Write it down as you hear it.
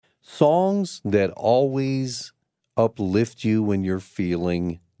songs that always uplift you when you're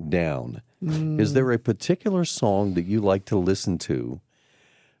feeling down. Is there a particular song that you like to listen to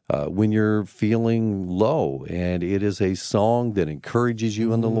when you're feeling low? And it is a song that encourages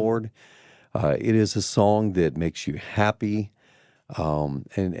you in the Lord. It is a song that makes you happy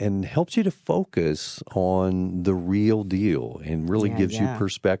and helps you to focus on the real deal and really gives you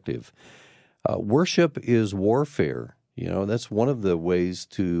perspective. Worship is warfare. You know, that's one of the ways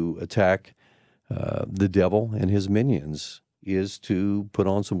to attack the devil and his minions is to put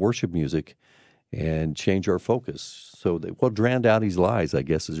on some worship music and change our focus. So that, well, drown out his lies, I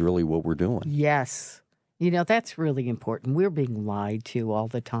guess, is really what we're doing. Yes. You know, that's really important. We're being lied to all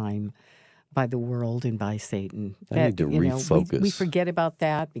the time by the world and by Satan. I need to refocus. We forget about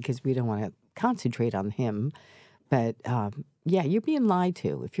that because we don't want to concentrate on him. But, yeah, you're being lied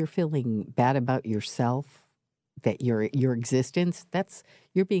to. If you're feeling bad about yourself, that your existence,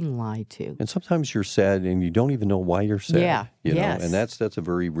 you're being lied to. And sometimes you're sad and you don't even know why you're sad. Yeah, you know? yes. And that's a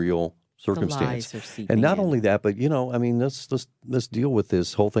very real circumstance. The lies are seeping And not in. only that, but, you know, I mean, let's deal with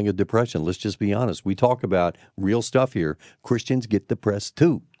this whole thing of depression. Let's just be honest. We talk about real stuff here. Christians get depressed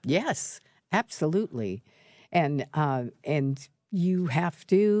too. Yes, absolutely. And you have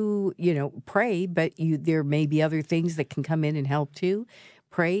to, you know, pray, but there may be other things that can come in and help too.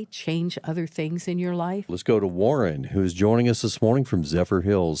 Pray, change other things in your life. Let's go to Warren, who's joining us this morning from Zephyr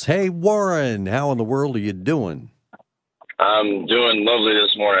Hills. Hey, Warren, how in the world are you doing? I'm doing lovely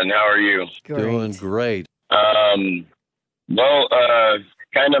this morning. How are you? Great. Doing great. Well,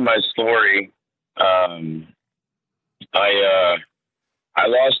 kind of my story. I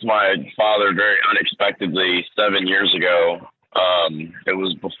lost my father very unexpectedly 7 years ago. It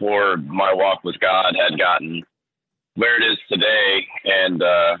was before my walk with God had gotten where it is today, and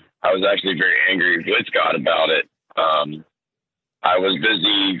I was actually very angry with God about it. I was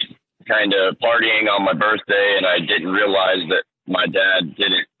busy kind of partying on my birthday, and I didn't realize that my dad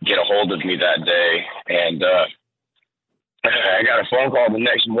didn't get a hold of me that day. And I got a phone call the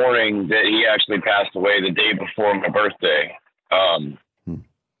next morning that he actually passed away the day before my birthday. And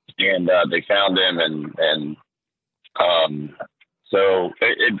they found him, and so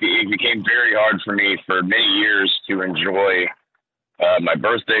it became very hard for me for many years to enjoy my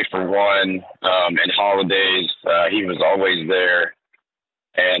birthday, for one, and holidays. He was always there,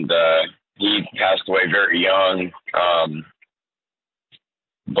 and he passed away very young.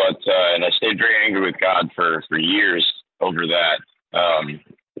 And I stayed very angry with God for years over that.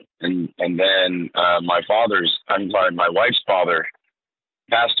 And then my wife's father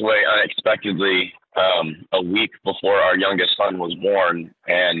passed away unexpectedly a week before our youngest son was born,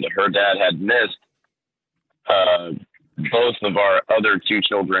 and her dad had missed both of our other two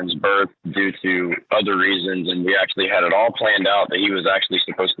children's birth due to other reasons, and we actually had it all planned out that he was actually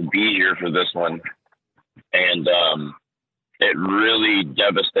supposed to be here for this one. And it really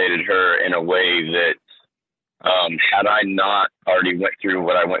devastated her in a way that had I not already went through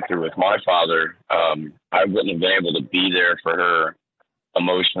what I went through with my father, I wouldn't have been able to be there for her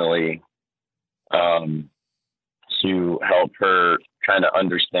emotionally, to help her kind of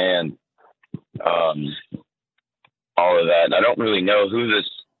understand all of that. And I don't really know who this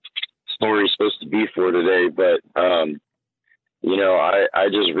story is supposed to be for today, but you know, I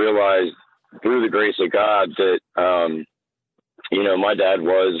just realized through the grace of God that you know, my dad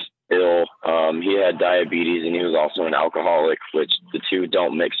was ill. He had diabetes, and he was also an alcoholic, which the two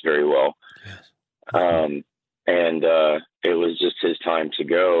don't mix very well. Yes. And it was just his time to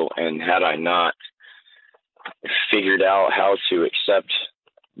go. And had I not figured out how to accept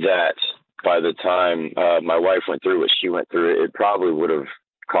that by the time my wife went through what she went through, it probably would have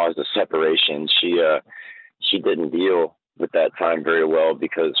caused a separation. She didn't deal with that time very well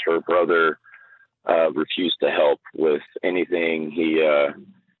because her brother refused to help with anything.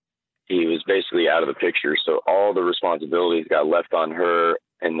 He was basically out of the picture. So all the responsibilities got left on her.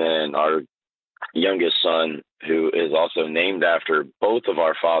 And then our youngest son, who is also named after both of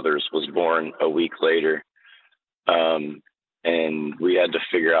our fathers, was born a week later. And we had to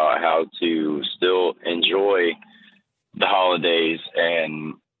figure out how to still enjoy the holidays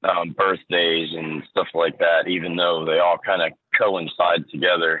and birthdays and stuff like that, even though they all kind of coincide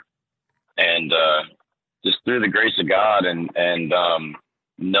together. And just through the grace of God and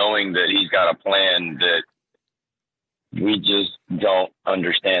knowing that he's got a plan that we just don't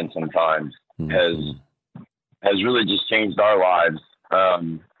understand sometimes has really just changed our lives.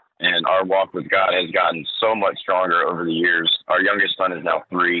 And our walk with God has gotten so much stronger over the years. Our youngest son is now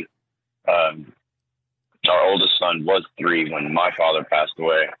 3. Our oldest son was 3 when my father passed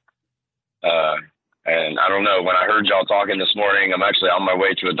away. And I don't know, when I heard y'all talking this morning, I'm actually on my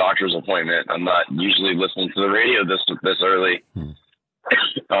way to a doctor's appointment. I'm not usually listening to the radio this early.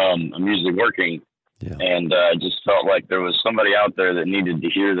 I'm usually working. Yeah. And I just felt like there was somebody out there that needed to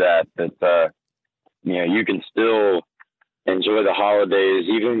hear that, you can still enjoy the holidays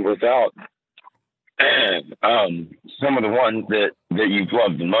even without some of the ones that you've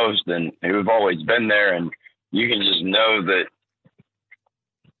loved the most and who've always been there. And you can just know that,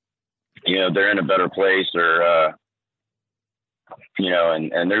 they're in a better place or,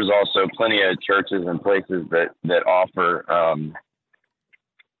 and there's also plenty of churches and places that offer,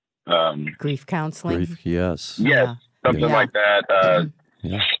 Grief counseling. Yes. Yes, something like that.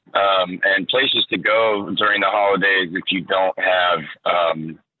 And places to go during the holidays if you don't have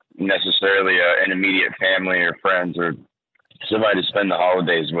necessarily an immediate family or friends or somebody to spend the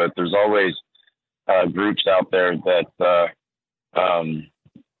holidays with. There's always groups out there that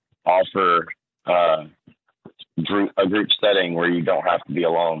offer a group setting where you don't have to be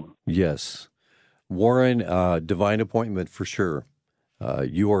alone. Yes. Warren, divine appointment for sure.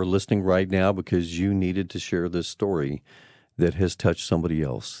 You are listening right now because you needed to share this story that has touched somebody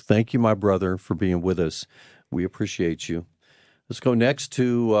else. Thank you, my brother, for being with us. We appreciate you. Let's go next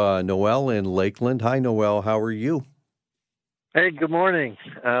to Noel in Lakeland. Hi, Noel. How are you? Hey, good morning.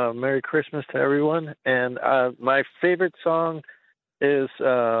 Merry Christmas to everyone. And my favorite song is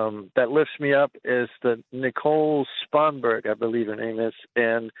that lifts me up is the Nicole Sponberg, I believe her name is,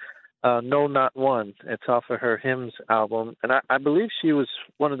 and No Not One. It's off of her Hymns album. And I believe she was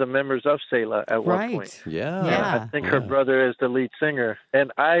one of the members of Selah at one point. Yeah. I think her brother is the lead singer.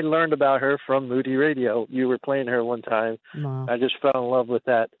 And I learned about her from Moody Radio. You were playing her one time. Wow. I just fell in love with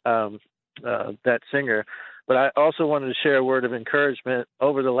that singer. But I also wanted to share a word of encouragement.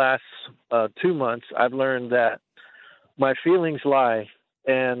 Over the last 2 months, I've learned that my feelings lie.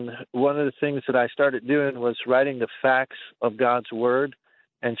 And one of the things that I started doing was writing the facts of God's word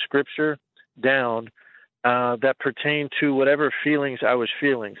and scripture down that pertain to whatever feelings I was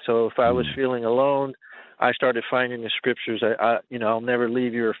feeling. So if I was feeling alone, I started finding the scriptures. I'll never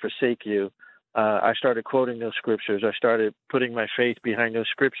leave you or forsake you. I started quoting those scriptures. I started putting my faith behind those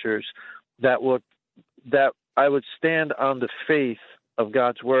scriptures that I would stand on the faith of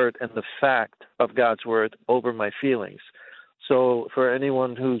God's word and the fact of God's word over my feelings. So for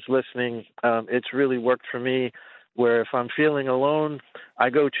anyone who's listening, it's really worked for me, where if I'm feeling alone, I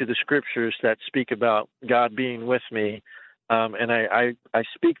go to the scriptures that speak about God being with me, and I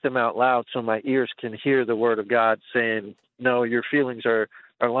speak them out loud so my ears can hear the word of God saying, no, your feelings are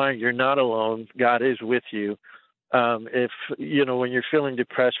lying. You're not alone. God is with you. If, when you're feeling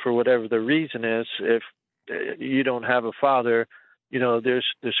depressed for whatever the reason is, if you don't have a father, there's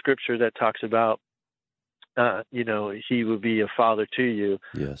the scripture that talks about, he will be a father to you,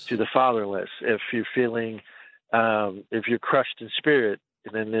 to the fatherless. If you're feeling, if you're crushed in spirit,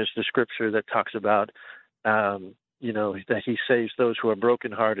 and then there's the scripture that talks about, that he saves those who are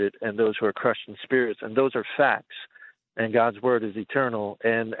brokenhearted and those who are crushed in spirits. And those are facts, and God's word is eternal.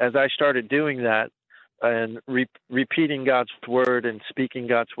 And as I started doing that and repeating God's word and speaking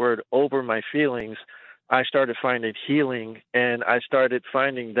God's word over my feelings, I started finding healing, and I started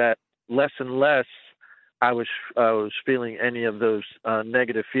finding that less and less I was feeling any of those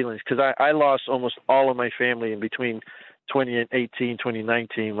negative feelings, because I lost almost all of my family in between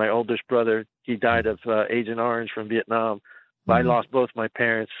 2019. My oldest brother, he died of Agent Orange from Vietnam. Mm-hmm. I lost both my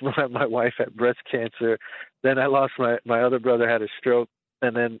parents. My wife had breast cancer. Then I lost my other brother had a stroke,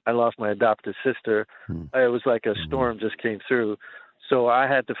 and then I lost my adopted sister. Mm-hmm. It was like a storm just came through. So I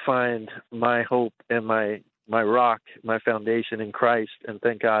had to find my hope and my rock, my foundation in Christ, and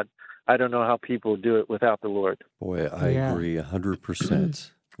thank God. I don't know how people do it without the Lord. Boy, I agree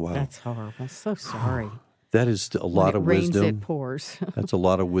 100%. Wow. That's horrible. So sorry. That is a lot of wisdom. It pours. That's a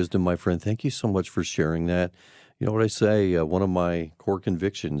lot of wisdom, my friend. Thank you so much for sharing that. You know what I say? One of my core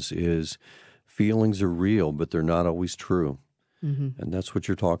convictions is feelings are real, but they're not always true. Mm-hmm. And that's what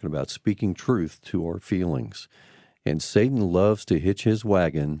you're talking about, speaking truth to our feelings. And Satan loves to hitch his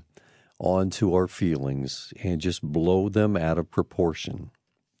wagon onto our feelings and just blow them out of proportion.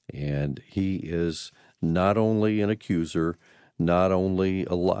 And he is not only an accuser, not only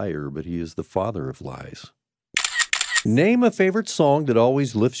a liar, but he is the father of lies. Name a favorite song that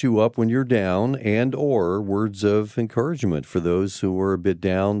always lifts you up when you're down, and or words of encouragement for those who are a bit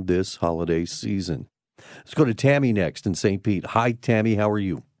down this holiday season. Let's go to Tammy next in St. Pete. Hi, Tammy. How are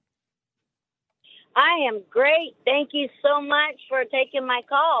you? I am great. Thank you so much for taking my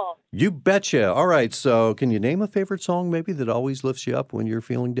call. You betcha. All right, so can you name a favorite song maybe that always lifts you up when you're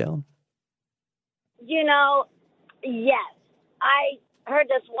feeling down? Yes. heard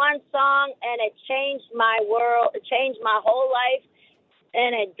this one song, and it changed my world. It changed my whole life,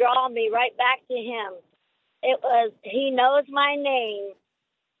 and it drew me right back to him. It was "He Knows My Name"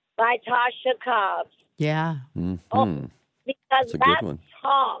 by Tasha Cobbs. Yeah. Oh, because That's a good one.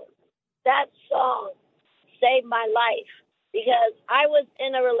 that song saved my life. Because I was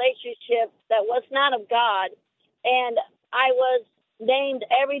in a relationship that was not of God, and I was named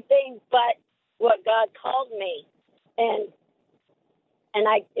everything but what God called me, and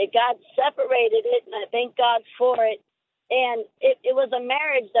God separated it, and I thank God for it. And it was a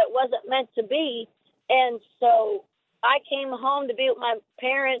marriage that wasn't meant to be, and so I came home to be with my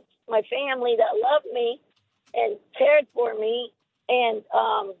parents, my family that loved me and cared for me, and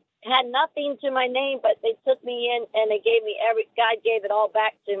had nothing to my name, but they took me in and they gave me God gave it all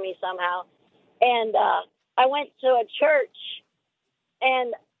back to me somehow. And I went to a church,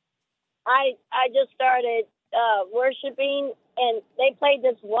 and I just started worshiping, and they played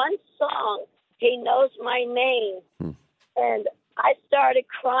this one song, "He Knows My Name." And I started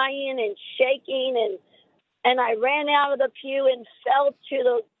crying and shaking, and I ran out of the pew and fell to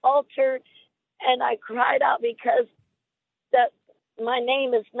the altar, and I cried out because my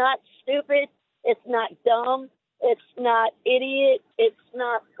name is not stupid, it's not dumb, it's not idiot, it's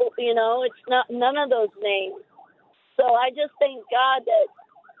not, it's not none of those names. So I just thank God that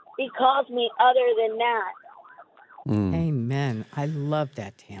he calls me other than that. Amen. I love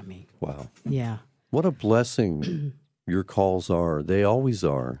that, Tammy. Wow. Yeah. What a blessing your calls are. They always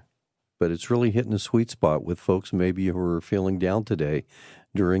are. But it's really hitting a sweet spot with folks maybe who are feeling down today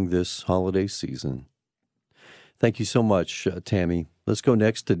during this holiday season. Thank you so much, Tammy. Let's go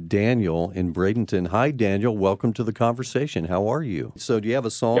next to Daniel in Bradenton. Hi, Daniel. Welcome to the conversation. How are you? So do you have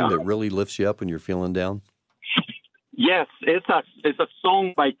a song that really lifts you up when you're feeling down? Yes, it's a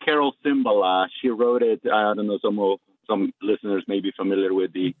song by Carol Cymbala. She wrote it. I don't know, some listeners may be familiar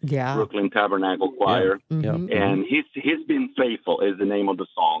with the Brooklyn Tabernacle Choir. Yeah. And he's been faithful is the name of the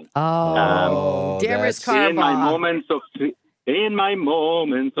song. Damaris Carvajal. In my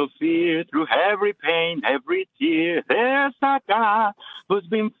moments of fear, through every pain, every tear, there's a God who's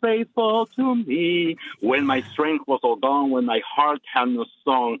been faithful to me. When my strength was all gone, when my heart had no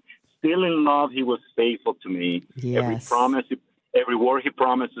song, still in love, he was faithful to me. Yes. Every word he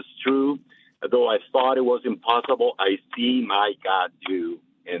promised is true. Though I thought it was impossible, I see my God do.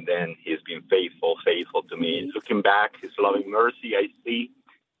 And then he's been faithful to me. Looking back, his loving mercy, I see.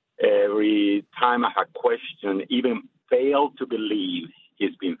 Every time I had questioned, even failed to believe,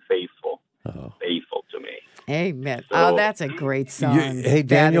 he's been faithful to me. Amen. So, that's a great song. Hey,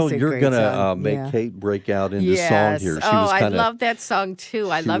 Daniel, you're going to make Yeah. Kate break out into song here. I love that song, too.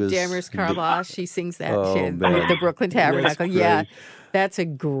 I love Damaris Carvajal. She sings that with the Brooklyn Tabernacle. Yeah, that's a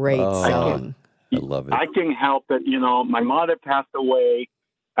great song. I love it. I can help it. My mother passed away,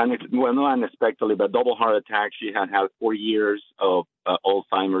 and not unexpectedly, but double heart attack. She had 4 years of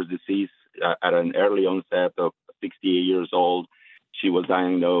Alzheimer's disease at an early onset of 68 years old. She was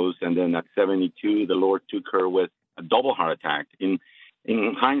diagnosed, and then at 72, the Lord took her with a double heart attack. In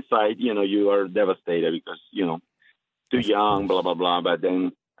hindsight, you are devastated because, too young, blah, blah, blah. But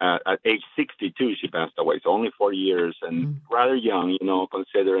then at age 62, she passed away. So only 4 years and rather young,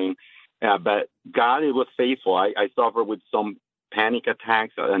 considering. But God, it was faithful. I suffered with some panic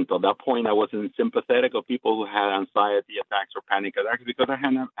attacks. Until that point, I wasn't sympathetic of people who had anxiety attacks or panic attacks because I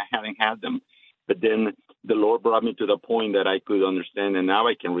hadn't had them. But then the Lord brought me to the point that I could understand, and now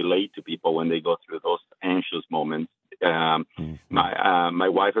I can relate to people when they go through those anxious moments. My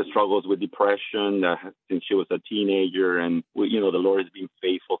wife has struggles with depression since she was a teenager, and the Lord has been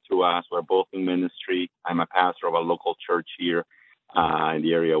faithful through us. We're both in ministry. I'm a pastor of a local church here in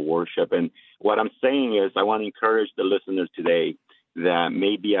the area of worship. And what I'm saying is I want to encourage the listeners today that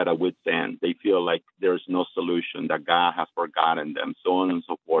may be at a wit's end. They feel like there's no solution, that God has forgotten them, so on and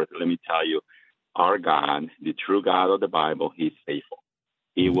so forth. Let me tell you, our God, the true God of the Bible, he's faithful.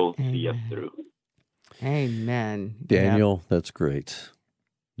 He will see us through. Amen. Daniel, that's great.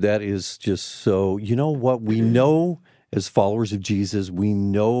 That is just so, you know what? We know as followers of Jesus, we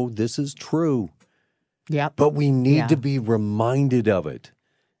know this is true. Yep. But we need to be reminded of it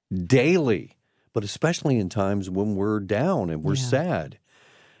daily, but especially in times when we're down and we're sad.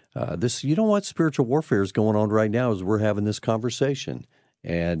 Spiritual warfare is going on right now as we're having this conversation.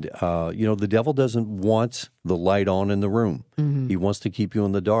 And, the devil doesn't want the light on in the room. He wants to keep you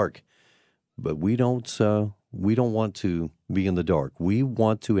in the dark. But we don't want to be in the dark. We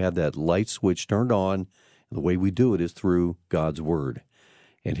want to have that light switch turned on. And the way we do it is through God's word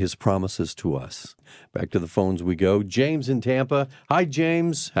and his promises to us. Back to the phones we go. James in Tampa. Hi,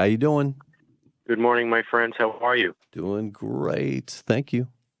 James. How you doing? Good morning, my friends. How are you? Doing great. Thank you.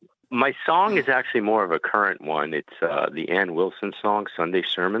 My song is actually more of a current one. It's the Ann Wilson song, Sunday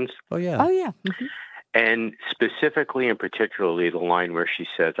Sermons. Oh, yeah. Oh, yeah. Mhm. And specifically and particularly the line where she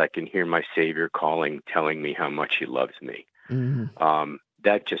says, I can hear my Savior calling, telling me how much he loves me. Mhm.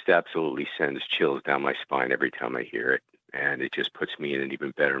 That just absolutely sends chills down my spine every time I hear it. And it just puts me in an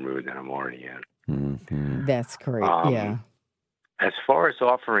even better mood than I'm already in. Mhm. That's great. Yeah. As far as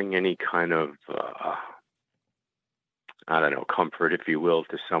offering any kind of, I don't know, comfort, if you will,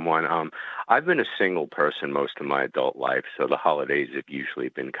 to someone, I've been a single person most of my adult life, so the holidays have usually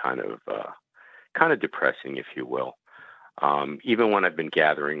been kind of depressing, if you will. Even when I've been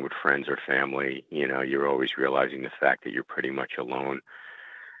gathering with friends or family, you're always realizing the fact that you're pretty much alone.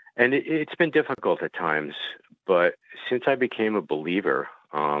 And it's been difficult at times, but since I became a believer,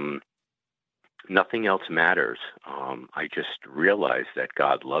 nothing else matters. I just realized that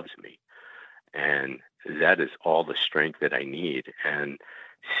God loves me, and that is all the strength that I need. And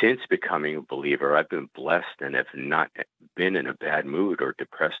since becoming a believer, I've been blessed and have not been in a bad mood or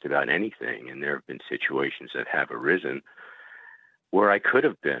depressed about anything. And there have been situations that have arisen where I could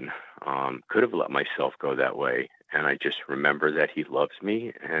have let myself go that way. And I just remember that he loves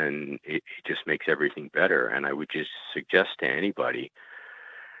me, and it just makes everything better. And I would just suggest to anybody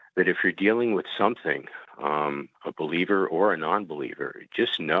that if you're dealing with something, a believer or a non-believer,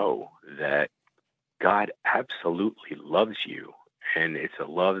 just know that God absolutely loves you. And it's a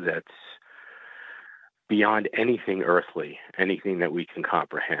love that's beyond anything earthly, anything that we can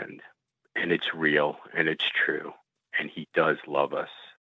comprehend. And it's real and it's true. And he does love us.